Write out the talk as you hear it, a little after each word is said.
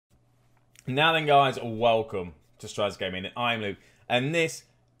Now then, guys, welcome to Strasz Gaming. I'm Luke, and this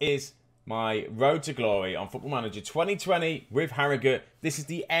is my road to glory on Football Manager 2020 with Harrogate. This is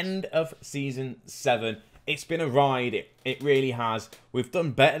the end of Season 7. It's been a ride, it really has. We've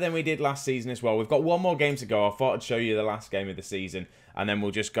done better than we did last season as well. We've got one more game to go. I thought I'd show you the last game of the season, and then we'll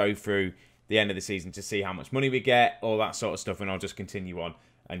just go through the end of the season to see how much money we get, all that sort of stuff, and I'll just continue on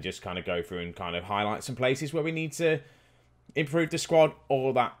and just kind of go through and kind of highlight some places where we need to improve the squad,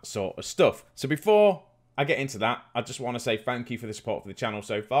 all that sort of stuff. So before I get into that, I just want to say thank you for the support for the channel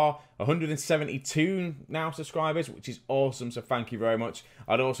so far. 172 now subscribers, which is awesome, so thank you very much.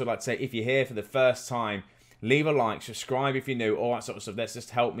 I'd also like to say, if you're here for the first time, leave a like, subscribe if you're new, all that sort of stuff. That's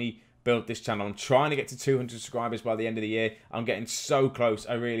just help me build this channel. I'm trying to get to 200 subscribers by the end of the year. I'm getting so close,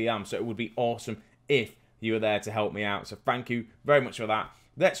 I really am. So it would be awesome if you were there to help me out. So thank you very much for that.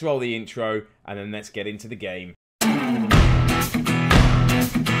 Let's roll the intro, and then let's get into the game.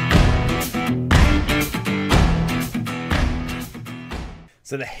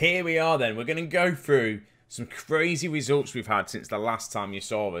 So here we are then. We're going to go through some crazy results we've had since the last time you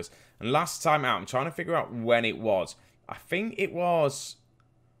saw us. And last time out, I'm trying to figure out when it was. I think it was...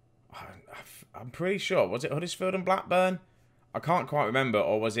 I'm pretty sure. Was it Huddersfield and Blackburn? I can't quite remember.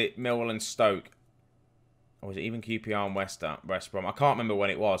 Or was it Millwall and Stoke? Or was it even QPR and West Brom? I can't remember when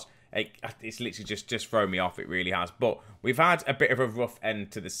it was. It's literally just thrown me off. It really has. But we've had a bit of a rough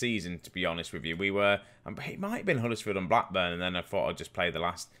end to the season, to be honest with you. We were... It might have been Huddersfield and Blackburn, and then I thought I'd just play the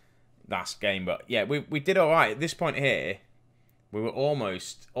last game. But yeah, we did all right. At this point here, we were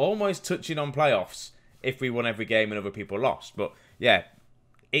almost touching on playoffs if we won every game and other people lost. But yeah,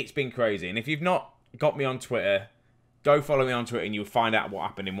 it's been crazy. And if you've not got me on Twitter, go follow me on Twitter and you'll find out what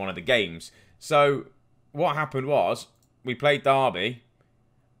happened in one of the games. So what happened was, we played Derby,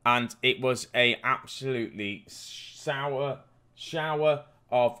 and it was a absolutely shower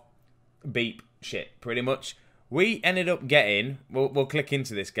of beep shit, pretty much. We ended up getting... We'll click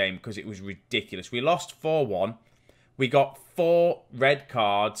into this game because it was ridiculous. We lost 4-1. We got 4 red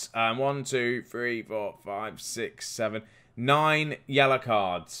cards. 1, 2, 3, 4, 5, 6, 7, 9 yellow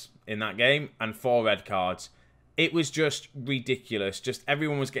cards in that game, and 4 red cards. It was just ridiculous. Just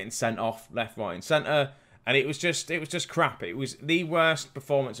everyone was getting sent off left, right, and centre. And it was just crap. It was the worst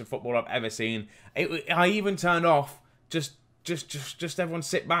performance of football I've ever seen. I even turned off just everyone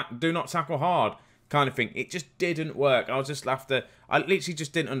sit back, do not tackle hard kind of thing. It just didn't work. I literally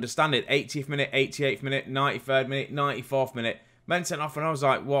just didn't understand it. 80th minute, 88th minute, 93rd minute, 94th minute. Men sent off, and I was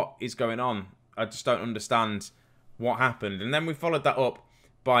like, what is going on? I just don't understand what happened. And then we followed that up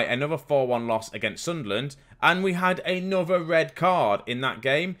by another 4-1 loss against Sunderland, and we had another red card in that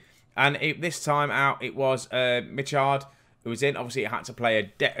game. And this time out, it was Michard who was in. Obviously, it had to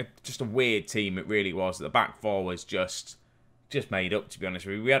play just a weird team. It really was. The back four was just made up, to be honest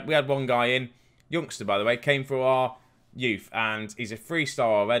with you. We had one guy in, youngster by the way, came through our youth, and he's a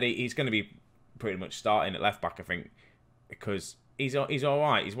 3-star already. He's going to be pretty much starting at left back, I think, because he's all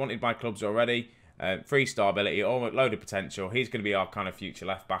right. He's wanted by clubs already. 3-star ability, load of potential. He's going to be our kind of future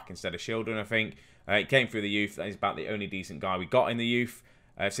left back instead of Shildon, I think. He came through the youth. That is about the only decent guy we got in the youth.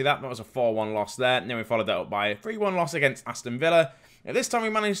 See, that was a 4-1 loss there. And then we followed that up by a 3-1 loss against Aston Villa. Now, this time we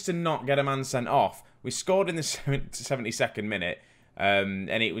managed to not get a man sent off. We scored in the 72nd minute. And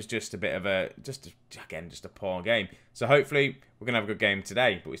it was just a bit of a, again, a poor game. So hopefully we're going to have a good game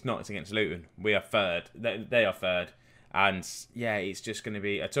today. But it's not. It's against Luton. We are third. They are third. And yeah, it's just going to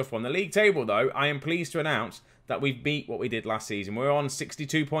be a tough one. The league table, though, I am pleased to announce that we've beat what we did last season. We're on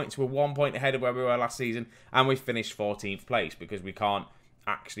 62 points. We're 1 point ahead of where we were last season. And we finished 14th place because we can't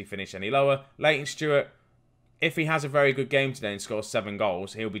actually finish any lower. Leighton Stewart, if he has a very good game today and scores 7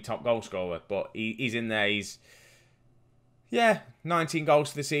 goals, he'll be top goal scorer. But he's in there. Yeah, 19 goals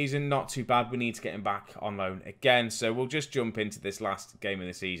for the season. Not too bad. We need to get him back on loan again. So we'll just jump into this last game of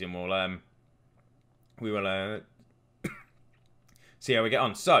the season. We will see how we get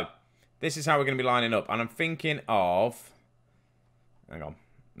on. So this is how we're going to be lining up. And I'm thinking of... Hang on.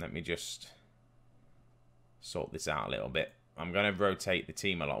 Let me just sort this out a little bit. I'm going to rotate the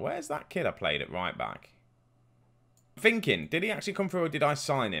team a lot. Where's that kid I played at right back? I'm thinking, did he actually come through or did I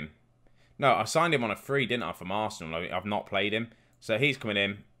sign him? No, I signed him on a free, didn't I, from Arsenal. I've not played him. So he's coming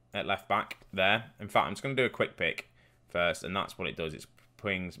in at left back there. In fact, I'm just going to do a quick pick first, and that's what it does. It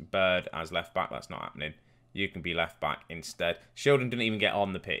brings Bird as left back. That's not happening. You can be left back instead. Shildon didn't even get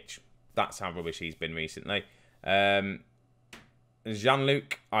on the pitch. That's how rubbish he's been recently.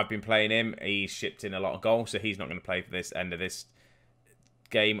 Jean-Luc, I've been playing him. He's shipped in a lot of goals, so he's not going to play for this end of this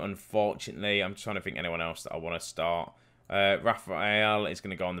game, unfortunately. I'm trying to think anyone else that I want to start. Raphael is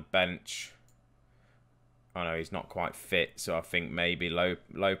going to go on the bench. Oh no, he's not quite fit, so I think maybe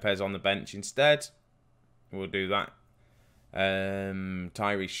Lopez on the bench instead. We'll do that.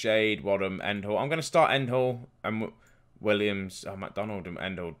 Tyree Shade, Wadham, Endhall. I'm going to start Endhall and Williams. Oh, McDonald and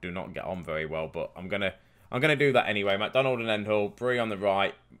Endhall do not get on very well, but I'm gonna do that anyway. McDonald and Endhall, Bree on the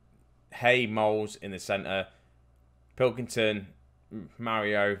right, Hay, Moles in the centre, Pilkington,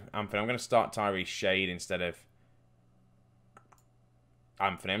 Mario, Anthony. I'm going to start Tyree Shade instead of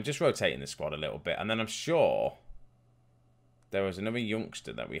Anthony. I'm just rotating the squad a little bit, and then I'm sure there was another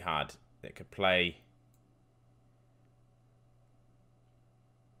youngster that we had that could play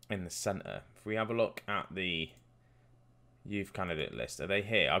in the centre. If we have a look at the youth candidate list, are they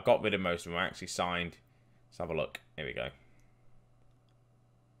here? I got rid of most of them. I actually signed. Let's have a look. Here we go.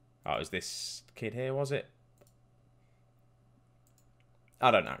 Oh, is this kid here, was it? I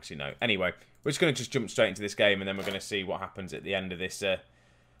don't actually know. Anyway, we're just going to just jump straight into this game, and then we're going to see what happens at the end of this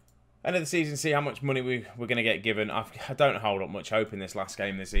end of the season, see how much money we're going to get given. I don't hold up much hope in this last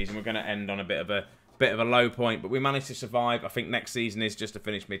game this season. We're going to end on a bit of a low point, but we managed to survive. I think next season is just to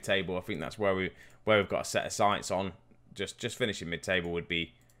finish mid-table. I think that's where we've got a set of sights on. Just finishing mid-table would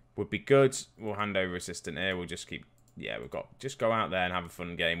be good. We'll hand over assistant here. We'll just keep just go out there and have a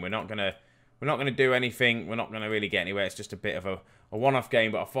fun game. We're not gonna do anything. We're not gonna really get anywhere. It's just a bit of a one-off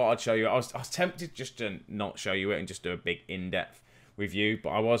game. But I thought I'd show you. I was tempted just to not show you it and just do a big in-depth review. But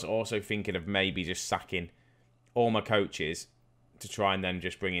I was also thinking of maybe just sacking all my coaches to try and then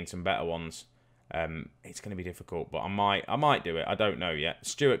just bring in some better ones. It's going to be difficult, but I might do it. I don't know yet.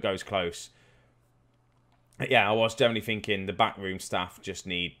 Stuart goes close. Yeah, I was generally thinking the backroom staff just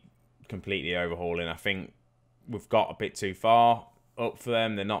need completely overhauling. I think we've got a bit too far up for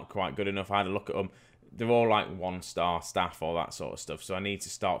them. They're not quite good enough. I had a look at them. They're all like one-star staff, all that sort of stuff. So I need to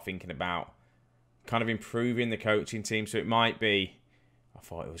start thinking about kind of improving the coaching team. So it might be... I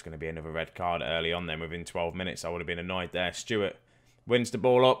thought it was going to be another red card early on then within 12 minutes. I would have been annoyed there. Stuart wins the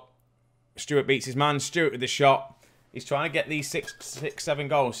ball up. Stuart beats his man. Stuart with the shot. He's trying to get these 7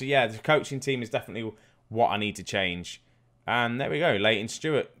 goals. So yeah, the coaching team is definitely what I need to change. And there we go. Leighton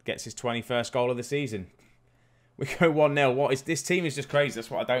Stewart gets his 21st goal of the season. We go 1-0. This team is just crazy. That's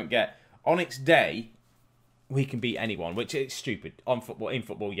what I don't get. On its day, we can beat anyone, which is stupid. In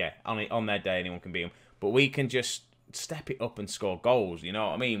football, yeah. On their day, anyone can beat them. But we can just step it up and score goals. You know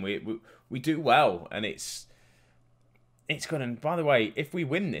what I mean? We do well, and it's good. And by the way, if we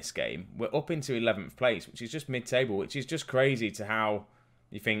win this game, we're up into 11th place, which is just mid-table, which is just crazy to how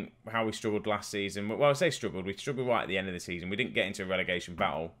you think how we struggled last season. Well, I say struggled. We struggled right at the end of the season. We didn't get into a relegation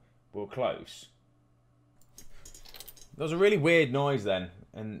battle, but we're close. There was a really weird noise then,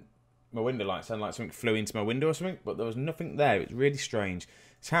 and my window light sounded like something flew into my window or something, but there was nothing there. It was really strange.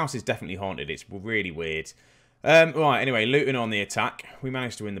 This house is definitely haunted. It's really weird. Right, anyway, Luton on the attack. We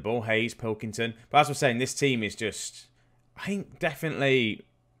managed to win the ball. Hayes, Pilkington. But as I was saying, this team is just... I think definitely,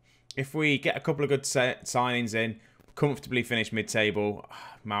 if we get a couple of good signings in, comfortably finish mid-table,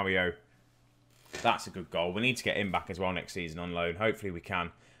 Mario, that's a good goal. We need to get him back as well next season on loan. Hopefully we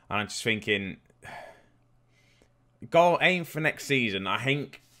can. And I'm just thinking, goal aim for next season, I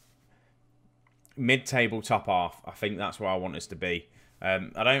think mid-table top half. I think that's where I want us to be. I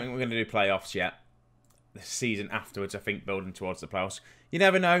don't think we're going to do playoffs yet. The season afterwards, I think, building towards the playoffs. You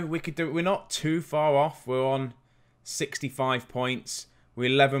never know. We could do it. We're not too far off. We're on 65 points.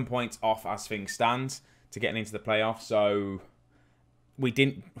 We're 11 points off as things stand to getting into the playoffs. So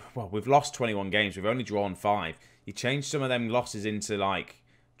we've lost 21 games. We've only drawn 5. You change some of them losses into like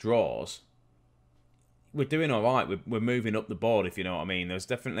draws. We're doing all right. We're moving up the board, if you know what I mean. There's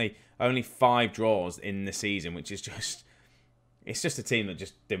definitely only 5 draws in the season, which is just... It's just a team that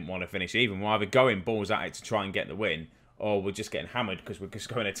just didn't want to finish even. We're either going balls at it to try and get the win, or we're just getting hammered because we're just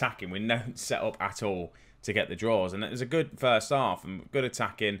going attacking. We're not set up at all to get the draws. And it was a good first half and good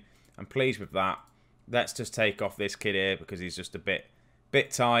attacking. I'm pleased with that. Let's just take off this kid here because he's just a bit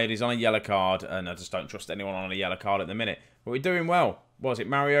tired. He's on a yellow card, and I just don't trust anyone on a yellow card at the minute. But we're doing well. Was it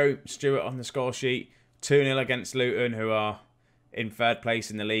Mario Stewart on the score sheet? 2-0 against Luton, who are in 3rd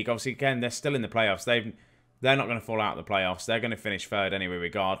place in the league. Obviously, again, they're still in the playoffs. They're not going to fall out of the playoffs. They're going to finish 3rd anyway,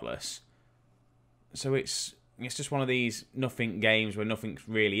 regardless. So it's just one of these nothing games where nothing's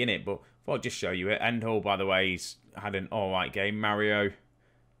really in it. But I thought I'd just show you it. Endhall, by the way, he's had an alright game. Mario,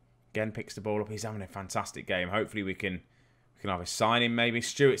 again, picks the ball up. He's having a fantastic game. Hopefully we can have a signing maybe.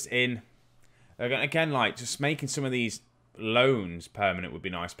 Stewart's in. Again, like, just making some of these loans permanent would be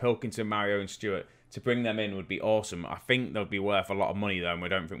nice. Pilkington, Mario and Stewart, to bring them in would be awesome. I think they'll be worth a lot of money, though, and we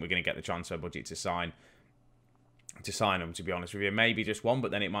don't think we're going to get the transfer budget to sign them, to be honest with you. Maybe just one,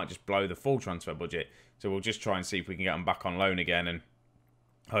 but then it might just blow the full transfer budget. So we'll just try and see if we can get them back on loan again and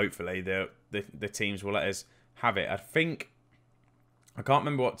hopefully the teams will let us have it. I can't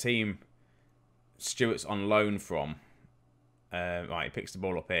remember what team Stuart's on loan from. Right, he picks the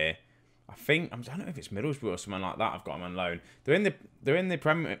ball up here. I don't know if it's Middlesbrough or something like that. I've got him on loan. They're in the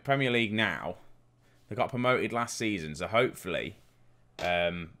Premier League now. They got promoted last season, so hopefully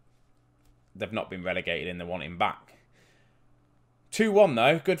they've not been relegated and they want him back. 2-1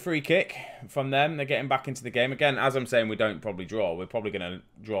 though, good free kick from them. They're getting back into the game again. As I'm saying, we don't probably draw. We're probably going to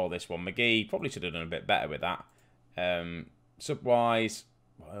draw this one. McGee probably should have done a bit better with that. Sub-wise,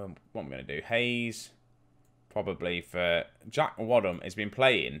 what am I going to do? Hayes, probably for Jack Wadham has been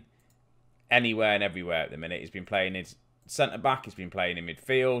playing anywhere and everywhere at the minute. He's been playing his centre-back. He's been playing in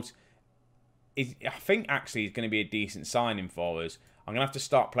midfield. I think actually he's going to be a decent signing for us. I'm going to have to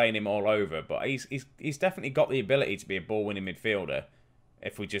start playing him all over. But he's definitely got the ability to be a ball-winning midfielder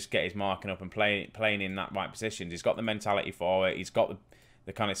if we just get his marking up and playing in that right positions. He's got the mentality for it. He's got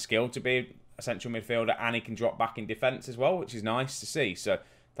the kind of skill to be a central midfielder. And he can drop back in defence as well, which is nice to see. So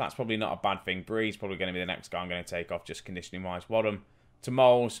that's probably not a bad thing. Bree's probably going to be the next guy I'm going to take off just conditioning-wise. Wadham to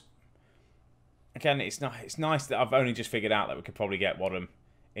Moles. Again, it's nice that I've only just figured out that we could probably get Wadham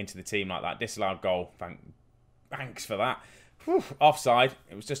into the team like that. Disallowed goal. Thanks for that. Whew, offside.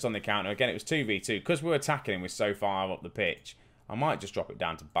 It was just on the counter. Again, it was 2v2. Because we're attacking him, we're so far up the pitch, I might just drop it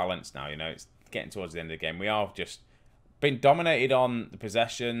down to balance now. You know, it's getting towards the end of the game. We are just been dominated on the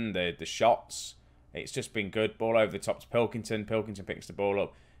possession, the shots. It's just been good. Ball over the top to Pilkington. Pilkington picks the ball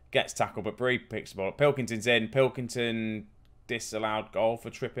up. Gets tackled, but Bree picks the ball up. Pilkington's in. Pilkington disallowed goal for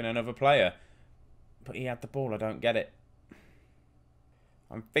tripping another player. But he had the ball. I don't get it.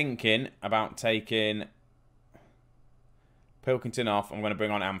 I'm thinking about taking Pilkington off. I'm going to bring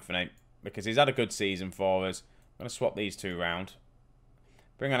on Anthony because he's had a good season for us. I'm going to swap these two round.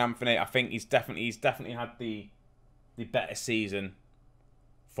 Bring on Anthony. I think he's definitely had the better season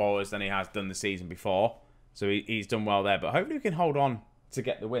for us than he has done the season before. So he's done well there. But hopefully we can hold on to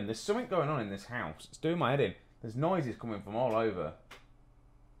get the win. There's something going on in this house. It's doing my head in. There's noises coming from all over.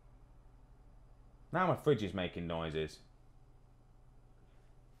 Now my fridge is making noises.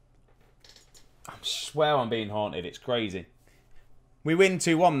 I swear I'm being haunted. It's crazy. We win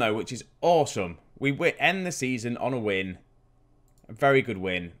 2-1 though, which is awesome. We end the season on a win. A very good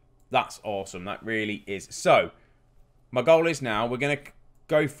win. That's awesome. That really is. So, my goal is now, we're going to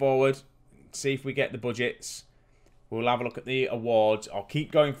go forward, see if we get the budgets. We'll have a look at the awards. I'll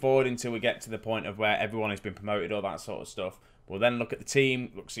keep going forward until we get to the point of where everyone has been promoted, all that sort of stuff. We'll then look at the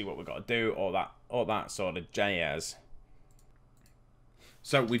team, see what we've got to do, all that sort of jazz.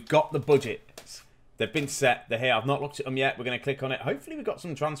 So we've got the budgets. They've been set. They're here. I've not looked at them yet. We're going to click on it. Hopefully we've got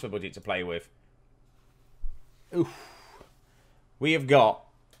some transfer budget to play with. Oof. We have got...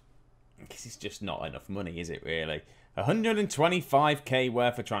 This is just not enough money, is it really? 125k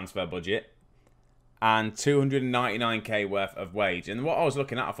worth of transfer budget. And 299k worth of wage. And what I was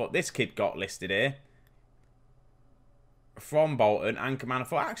looking at, I thought this kid got listed here. From Bolton, Anchorman. I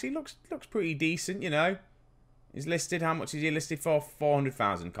thought actually looks pretty decent, you know. He's listed. How much is he listed for?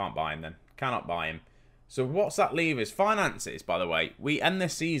 400,000. Can't buy him then. Cannot buy him. So what's that leave us? Finances, by the way. We end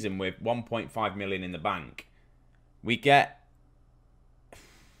this season with 1.5 million in the bank. We get...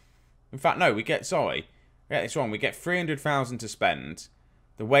 In fact, no, we get... Sorry. I get this wrong. We get 300,000 to spend.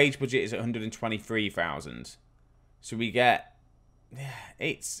 The wage budget is at 123,000. So we get...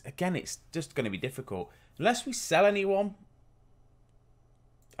 Again, it's just going to be difficult. Unless we sell anyone,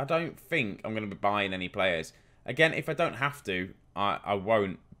 I don't think I'm going to be buying any players. Again, if I don't have to, I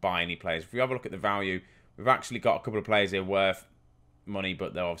won't buy any players. If we have a look at the value, we've actually got a couple of players here worth money,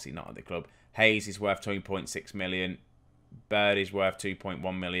 but they're obviously not at the club. Hayes is worth 2.6 million. Bird is worth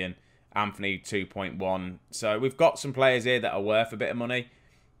 2.1 million. Anthony, 2.1. So we've got some players here that are worth a bit of money.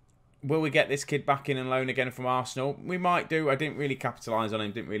 Will we get this kid back in and loan again from Arsenal? We might do. I didn't really capitalise on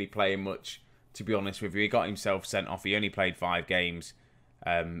him. Didn't really play him much, to be honest with you. He got himself sent off. He only played 5 games.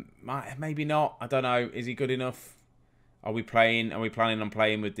 Maybe not. I don't know. Is he good enough? Are we planning on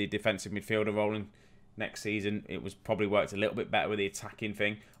playing with the defensive midfielder role in next season? It was probably worked a little bit better with the attacking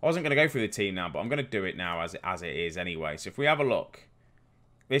thing. I wasn't going to go through the team now, but I'm going to do it now as it is anyway. So if we have a look,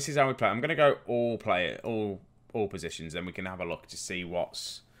 this is how we play. I'm going to go all positions, then we can have a look to see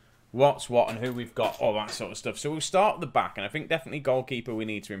what's what and who we've got, all that sort of stuff. So we'll start at the back, and I think definitely goalkeeper we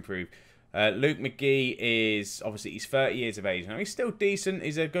need to improve. Luke McGee is, obviously, he's 30 years of age now. He's still decent.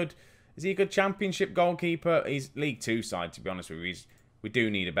 Is he a good championship goalkeeper? He's League 2 side, to be honest with you. We do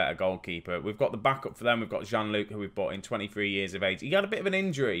need a better goalkeeper. We've got the backup for them. We've got Jean-Luc, who we've bought in, 23 years of age. He had a bit of an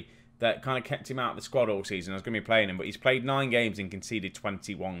injury that kind of kept him out of the squad all season. I was going to be playing him, but he's played 9 games and conceded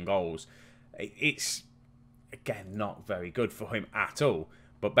 21 goals. It's, again, not very good for him at all.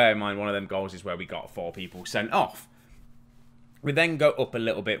 But bear in mind, one of them goals is where we got 4 people sent off. We then go up a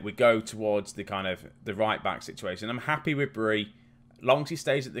little bit. We go towards the kind of the right back situation. I'm happy with Bree. Long as he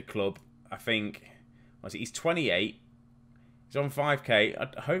stays at the club, I think. He's 28. He's on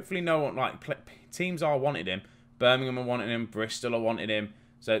 5k. Hopefully, no one teams are wanting him. Birmingham are wanting him. Bristol are wanting him.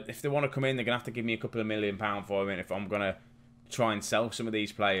 So if they want to come in, they're gonna have to give me a couple of £1 million for him. And if I'm gonna try and sell some of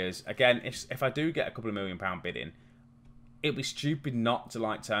these players again, if I do get a couple of £1 million bid in, it'd be stupid not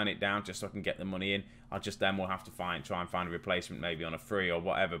to turn it down just so I can get the money in. I just then will have to try and find a replacement maybe on a free or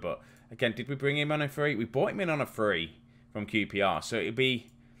whatever. But again, did we bring him on a free? We bought him in on a free from QPR, so it'd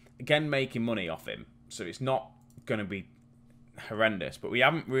be again making money off him. So it's not going to be horrendous. But we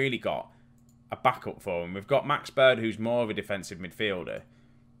haven't really got a backup for him. We've got Max Bird, who's more of a defensive midfielder,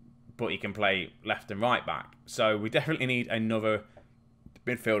 but he can play left and right back. So we definitely need another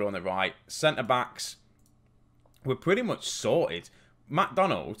midfielder on the right. Centre backs, we're pretty much sorted.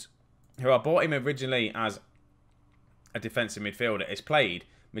 McDonald, who I bought him originally as a defensive midfielder, has played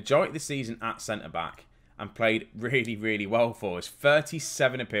majority of the season at centre back and played really, really well for us.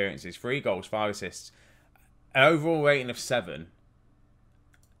 37 appearances, 3 goals, 5 assists, an overall rating of 7.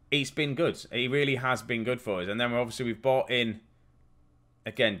 He's been good. He really has been good for us. And then obviously we've bought in,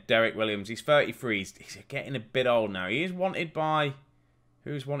 again, Derek Williams. He's 33. He's getting a bit old now. He is wanted by...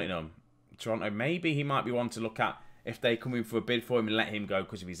 Who's wanting him? Toronto. Maybe he might be one to look at if they come in for a bid for him and let him go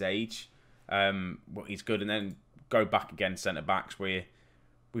because of his age. But he's good. And then go back again, centre-backs, where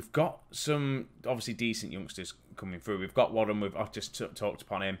we've got some, obviously, decent youngsters coming through. We've got Wadham. I've just talked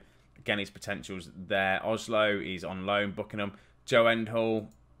upon him. Again, his potential's there. Oslo, he's on loan. Buckingham. Joe Endhull,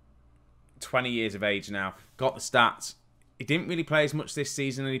 20 years of age now. Got the stats. He didn't really play as much this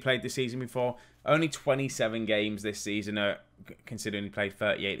season as he played the season before. Only 27 games this season, considering he played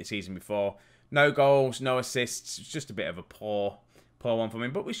 38 the season before. No goals, no assists. It's just a bit of a poor one from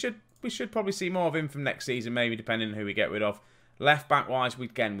him. But we should probably see more of him from next season, maybe depending on who we get rid of. Left back wise, we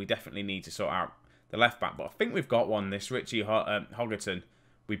definitely need to sort out the left back. But I think we've got one. This Richie Hogerton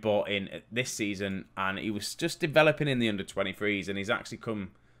we bought in this season, and he was just developing in the under 23s, and he's actually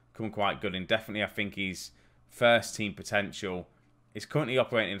come quite good. And definitely, I think he's first team potential. He's currently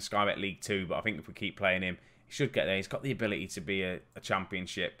operating in the Sky Bet League 2, but I think if we keep playing him, he should get there. He's got the ability to be a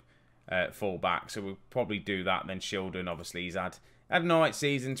championship full-back, so we'll probably do that. Then Shildon, obviously, he's had an alright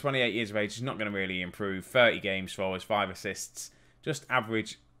season, 28 years of age. He's not going to really improve. 30 games for us, 5 assists, just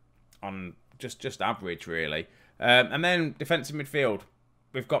average on just average really. And then defensive midfield,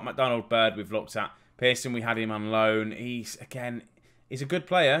 we've got McDonald, Bird. We've looked at Pearson. We had him on loan. He's a good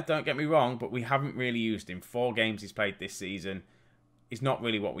player. Don't get me wrong, but we haven't really used him. 4 games he's played this season. He's not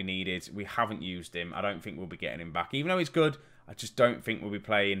really what we needed. We haven't used him. I don't think we'll be getting him back. Even though he's good, I just don't think we'll be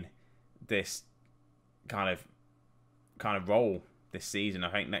playing this kind of role this season. I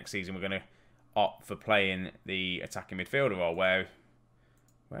think next season we're going to opt for playing the attacking midfielder role. Where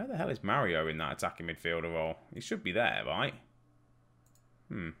the hell is Mario in that attacking midfielder role? He should be there, right?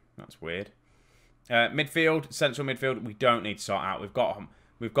 That's weird. Midfield, central midfield, we don't need to sort out. We've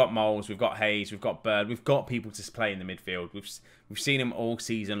got Moles, we've got Hayes, we've got Bird, we've got people to play in the midfield. We've seen them all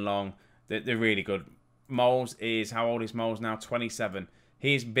season long. They're really good. Moles is, how old is Moles now? 27.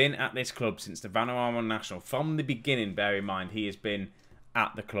 He's been at this club since the Vanarama National. From the beginning, bear in mind, he has been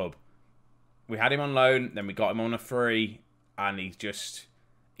at the club. We had him on loan, then we got him on a free, and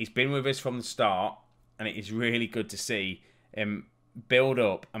he's been with us from the start, and it is really good to see him build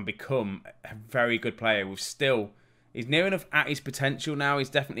up and become a very good player. He's near enough at his potential now. He's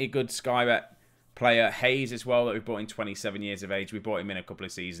definitely a good Sky Bet player. Hayes as well, that we brought in, 27 years of age. We brought him in a couple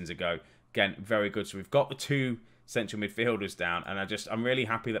of seasons ago. Again, very good. So we've got the 2 central midfielders down, and I'm really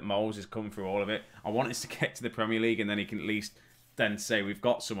happy that Moles has come through all of it. I want us to get to the Premier League, and then he can at least then say we've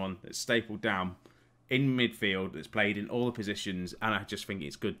got someone that's stapled down in midfield, that's played in all the positions, and I just think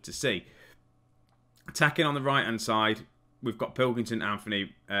it's good to see. Attacking on the right-hand side, we've got Pilkington,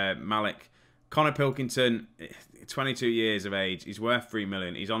 Anthony, Malik. Connor Pilkington, 22 years of age. He's worth $3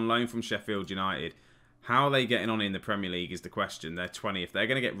 million. He's on loan from Sheffield United. How are they getting on in the Premier League is the question. They're 20. If they're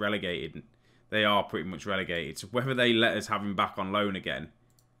going to get relegated, they are pretty much relegated. So whether they let us have him back on loan again,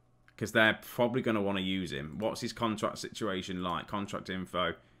 because they're probably going to want to use him. What's his contract situation like? Contract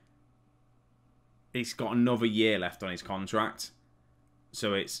info. He's got another year left on his contract.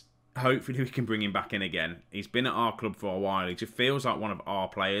 So it's hopefully we can bring him back in again. He's been at our club for a while. He just feels like one of our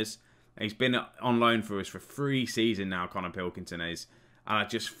players. He's been on loan for us for 3 seasons now, Connor Pilkington is. And I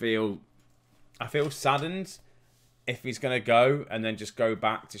just feel saddened if he's going to go and then just go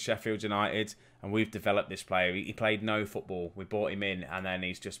back to Sheffield United. And we've developed this player. He played no football. We brought him in, and then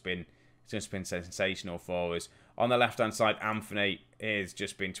he's just been sensational for us. On the left-hand side, Anthony has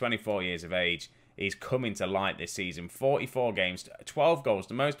just been 24 years of age. He's coming to light this season. 44 games, 12 goals,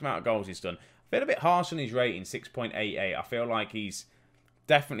 the most amount of goals he's done. I feel a bit harsh on his rating, 6.88. I feel like he's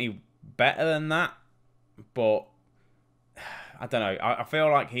definitely better than that, but I don't know. I feel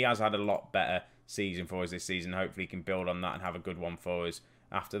like he has had a lot better season for us this season. Hopefully he can build on that and have a good one for us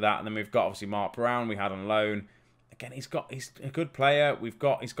after that. And then we've got obviously Mark Brown we had on loan. Again, he's a good player.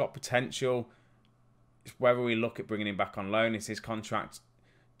 He's got potential. It's whether we look at bringing him back on loan. Is his contract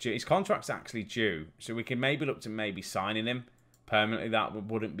due? His contract's actually due, so we can maybe look to maybe signing him permanently. That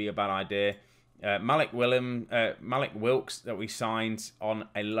wouldn't be a bad idea. Malik Wilkes that we signed on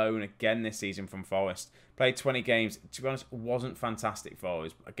a loan again this season from Forest. Played 20 games. To be honest, wasn't fantastic for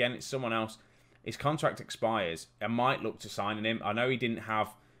us. Again, it's someone else. His contract expires. I might look to signing him. I know he didn't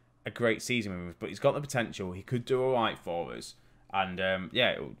have a great season with us, but he's got the potential. He could do all right for us. And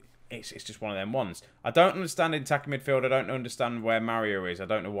yeah, it's just one of them ones. I don't understand in attacking midfield. I don't understand where Mario is. I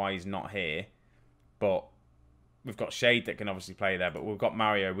don't know why he's not here. But we've got Shade that can obviously play there, but we've got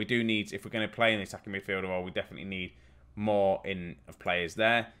Mario. We do need, if we're going to play in the attacking midfield role, we definitely need more of players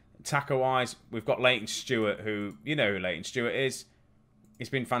there. Attacker-wise, we've got Leighton Stewart, who, you know who Leighton Stewart is. He's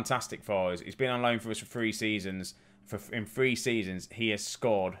been fantastic for us. He's been on loan for us for 3 seasons. In 3 seasons, he has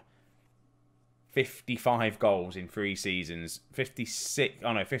scored 55 goals in 3 seasons.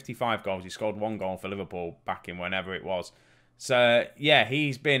 55 goals. He scored 1 goal for Liverpool back in whenever it was. So, yeah,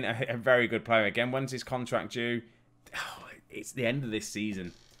 he's been a very good player. Again, when's his contract due? Oh, it's the end of this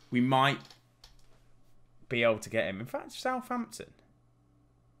season. We might be able to get him. In fact, Southampton.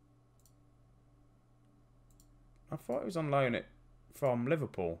 I thought he was on loan from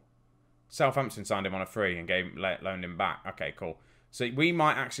Liverpool. Southampton signed him on a free and loaned him back. Okay, cool. So we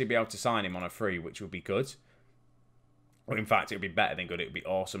might actually be able to sign him on a free, which would be good. Well, in fact, it would be better than good. It would be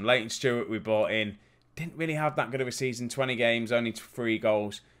awesome. Leighton Stewart we brought in. Didn't really have that good of a season. 20 games, only 3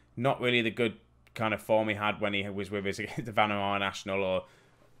 goals. Not really the good kind of form he had when he was with us against the Vanuatu National or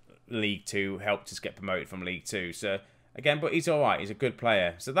League 2. Helped us get promoted from League 2. So, again, but he's all right. He's a good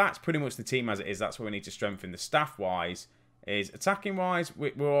player. So that's pretty much the team as it is. That's what we need to strengthen. The staff-wise is attacking-wise,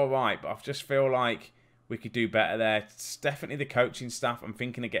 we're all right. But I just feel like we could do better there. It's definitely the coaching staff. I'm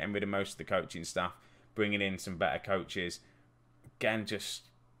thinking of getting rid of most of the coaching staff. Bringing in some better coaches. Again, just...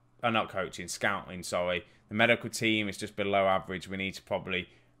 not coaching, scouting, sorry. The medical team is just below average. We need to probably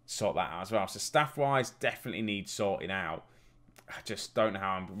sort that out as well. So staff-wise, definitely needs sorting out. I just don't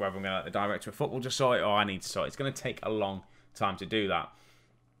know whether I'm going to let the director of football just sort it or I need to sort it. It's going to take a long time to do that.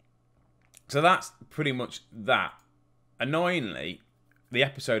 So that's pretty much that. Annoyingly, the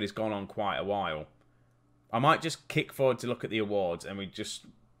episode has gone on quite a while. I might just kick forward to look at the awards and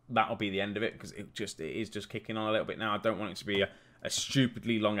that'll be the end of it because it is just kicking on a little bit now. I don't want it to be a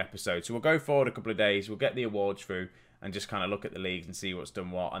stupidly long episode. So we'll go forward a couple of days. We'll get the awards through and just kind of look at the leagues and see what's done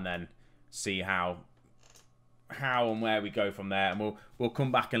what and then see how and where we go from there. And we'll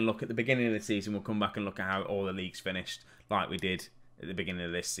come back and look at the beginning of the season. We'll come back and look at how all the leagues finished like we did at the beginning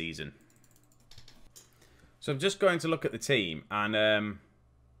of this season. So I'm just going to look at the team and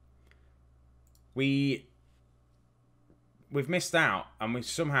we've missed out and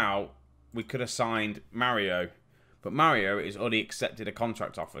we could have signed Mario. But Mario has already accepted a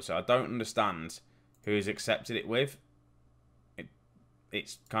contract offer, so I don't understand who he's accepted it with.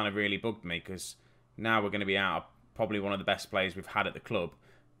 It's kind of really bugged me because now we're going to be out of probably one of the best players we've had at the club.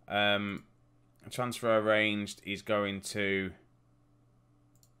 Transfer arranged. He's going to...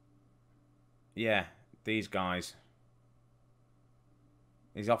 Yeah, these guys.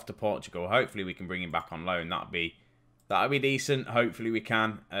 He's off to Portugal. Hopefully we can bring him back on loan. That'd be decent. Hopefully we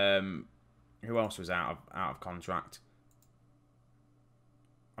can. Who else was out of contract?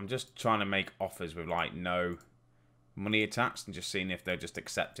 I'm just trying to make offers with like no money attached and just seeing if they'll just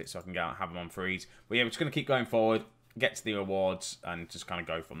accept it so I can go out and have them on freeze. But yeah, we're just going to keep going forward, get to the awards and just kind of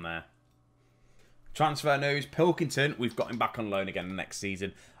go from there. Transfer news, Pilkington, we've got him back on loan again next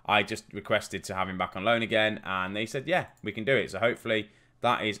season. I just requested to have him back on loan again and they said, yeah, we can do it. So hopefully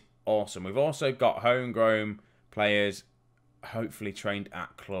that is awesome. We've also got homegrown players, hopefully trained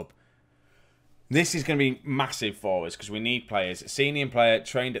at club. This is going to be massive for us because we need players. Senior player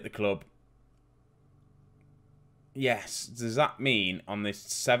trained at the club. Yes, does that mean on the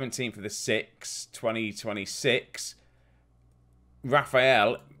 17th of the 6th, 2026,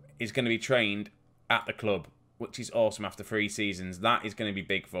 Raphael is going to be trained at the club, which is awesome after 3 seasons. That is going to be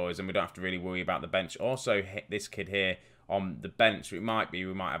big for us and we don't have to really worry about the bench. Also, hit this kid here on the bench. We might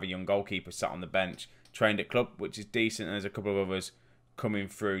have a young goalkeeper sat on the bench, trained at club, which is decent. And there's a couple of others coming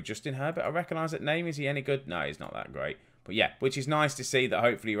through. Justin Herbert, I recognise that name. Is he any good? No, he's not that great. But yeah, which is nice to see that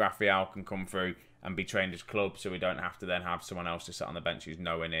hopefully Raphael can come through and be trained as club, so we don't have to then have someone else to sit on the bench who's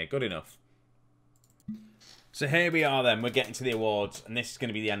nowhere near good enough. So here we are then, we're getting to the awards, and this is going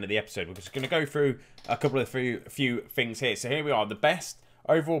to be the end of the episode. We're just going to go through a couple of few things here. So here we are, the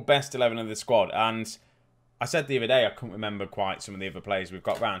overall best 11 of the squad, and I said the other day I couldn't remember quite some of the other players we've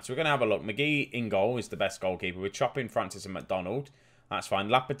got round. So we're going to have a look. McGee in goal is the best goalkeeper. We're chopping Francis and McDonald. That's fine.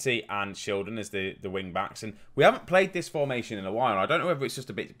 Laperty and Shildon as the wing backs. And we haven't played this formation in a while. I don't know whether it's just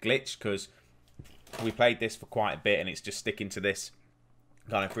a bit glitched because we played this for quite a bit and it's just sticking to this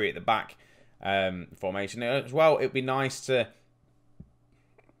kind of 3 at the back formation. As well, it'd be nice to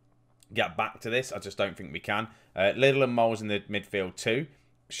get back to this. I just don't think we can. Little and Moles in the midfield too.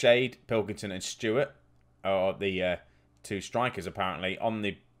 Shade, Pilkington and Stewart are the 2 strikers apparently. On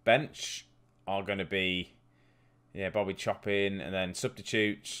the bench are going to be... yeah, Bobby Choppin, and then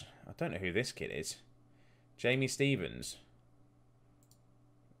substitutes. I don't know who this kid is. Jamie Stevens.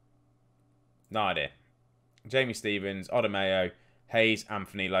 No idea. Jamie Stevens, Odamayo, Hayes,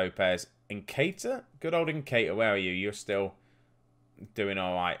 Anthony Lopez, Nkata. Good old Nkata, where are you? You're still doing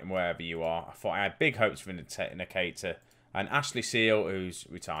all right wherever you are. I thought I had big hopes for Nkata. And Ashley Seal, who's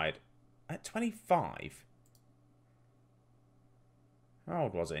retired at 25. How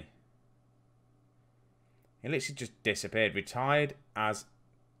old was he? He literally just disappeared. Retired as...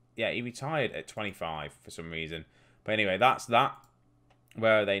 yeah, he retired at 25 for some reason. But anyway, that's that.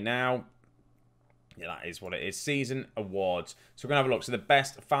 Where are they now? Yeah, that is what it is. Season awards. So we're going to have a look. So the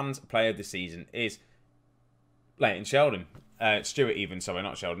best fans player of the season is Leighton Sheldon. Stewart even, sorry,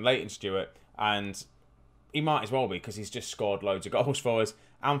 not Sheldon. Leighton Stewart. And he might as well be because he's just scored loads of goals for us.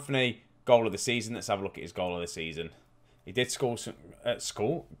 Anthony, goal of the season. Let's have a look at his goal of the season. He did score some...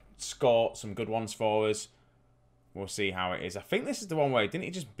 score some good ones for us. We'll see how it is. I think this is the one where didn't he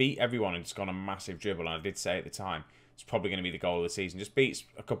just beat everyone and just gone a massive dribble? And I did say at the time it's probably going to be the goal of the season. Just beats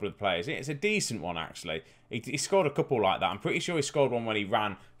a couple of the players. It's a decent one actually. He scored a couple like that. I'm pretty sure he scored one when he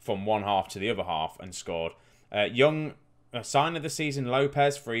ran from one half to the other half and scored. Young sign of the season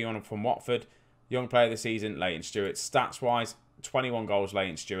Lopez, 3-1 from Watford. Young player of the season Leighton Stewart. Stats wise, 21 goals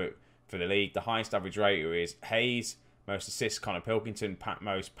Leighton Stewart for the league. The highest average rater is Hayes. Most assists Connor Pilkington.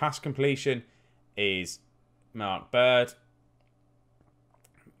 Most pass completion is Mark Bird.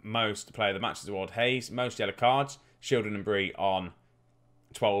 Most player of the matches award Hayes. Most yellow cards Shildon and Bree on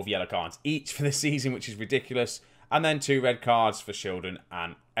 12 yellow cards each for the season, which is ridiculous. And then 2 red cards for Shildon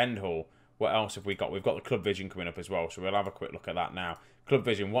and Endhall. What else have we got? We've got the Club Vision coming up as well, so we'll have a quick look at that now. Club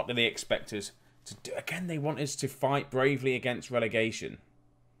Vision, what do they expect us to do? Again, they want us to fight bravely against relegation.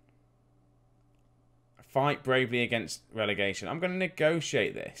 Fight bravely against relegation. I'm going to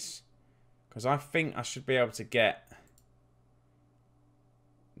negotiate this. Because I think I should be able to get...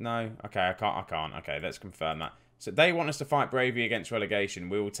 no. Okay, I can't. Okay, let's confirm that. So they want us to fight bravely against relegation.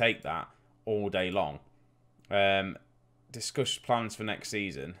 We will take that all day long. Discuss plans for next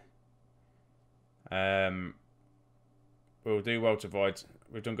season. We'll do well to avoid...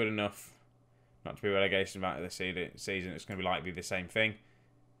 we've done good enough not to be relegation back to the season. It's going to be likely the same thing.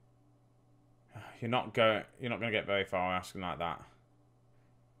 You're not going to get very far asking like that.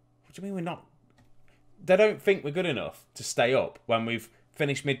 What do you mean we're not... they don't think we're good enough to stay up when we've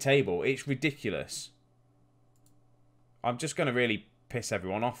finished mid-table. It's ridiculous. I'm just going to really piss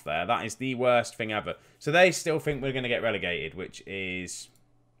everyone off there. That is the worst thing ever. So they still think we're going to get relegated, which is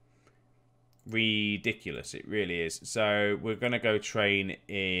ridiculous. It really is. So we're going to go train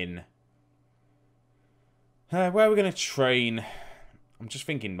in... where are we going to train... I'm just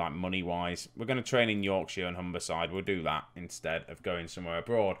thinking, like, money-wise. We're going to train in Yorkshire and Humberside. We'll do that instead of going somewhere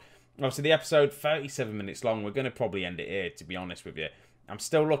abroad. Obviously, the episode, 37 minutes long. We're going to probably end it here, to be honest with you. I'm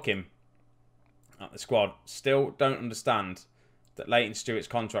still looking at the squad. Still don't understand that Leighton Stewart's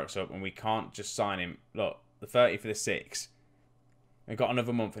contract's up and we can't just sign him. Look, the 30 for the 6. We've got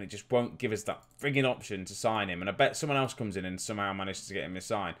another month and it just won't give us that frigging option to sign him. And I bet someone else comes in and somehow manages to get him to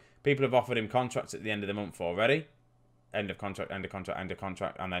sign. People have offered him contracts at the end of the month already. End of contract, end of contract, end of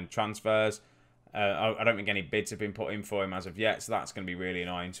contract, and then transfers. I don't think any bids have been put in for him as of yet, so that's going to be really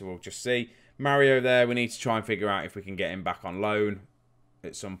annoying, so we'll just see. Mario there, we need to try and figure out if we can get him back on loan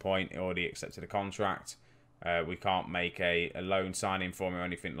at some point. He already accepted a contract. We can't make a loan signing for him or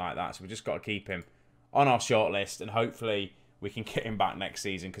anything like that, so we've just got to keep him on our shortlist, and hopefully we can get him back next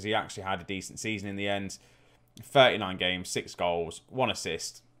season, because he actually had a decent season in the end. 39 games, 6 goals, 1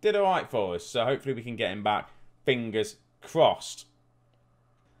 assist. Did alright for us, so hopefully we can get him back. Fingers crossed.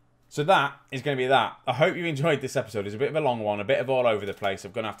 So that is going to be that. I hope you enjoyed this episode. It's a bit of a long one, a bit of all over the place.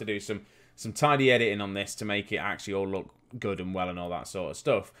 I'm going to have to do some tidy editing on this to make it actually all look good and well and all that sort of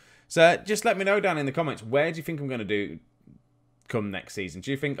stuff. So just let me know down in the comments, where do you think I'm going to come next season?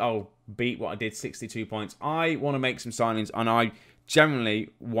 Do you think I'll beat what I did, 62 points? I want to make some signings, and I generally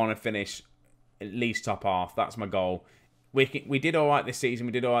want to finish at least top half. That's my goal. We did all right this season.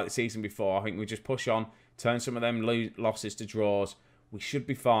 We did all right the season before. I think we just push on, turn some of them losses to draws. We should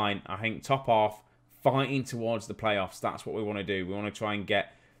be fine. I think top half, fighting towards the playoffs. That's what we want to do. We want to try and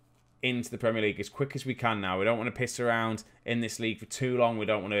get into the Premier League as quick as we can now. We don't want to piss around in this league for too long. We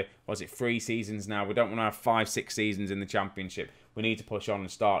don't want to, 3 seasons now? We don't want to have 5, 6 seasons in the Championship. We need to push on and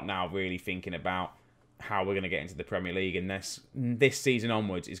start now really thinking about how we're going to get into the Premier League. And this season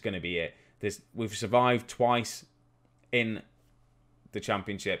onwards is going to be it. We've survived twice in the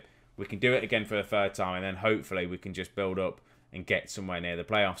Championship. We can do it again for the 3rd time, and then hopefully we can just build up and get somewhere near the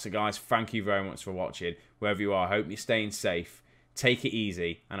playoffs. So guys, thank you very much for watching. Wherever you are, I hope you're staying safe. Take it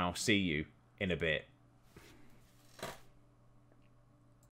easy, and I'll see you in a bit.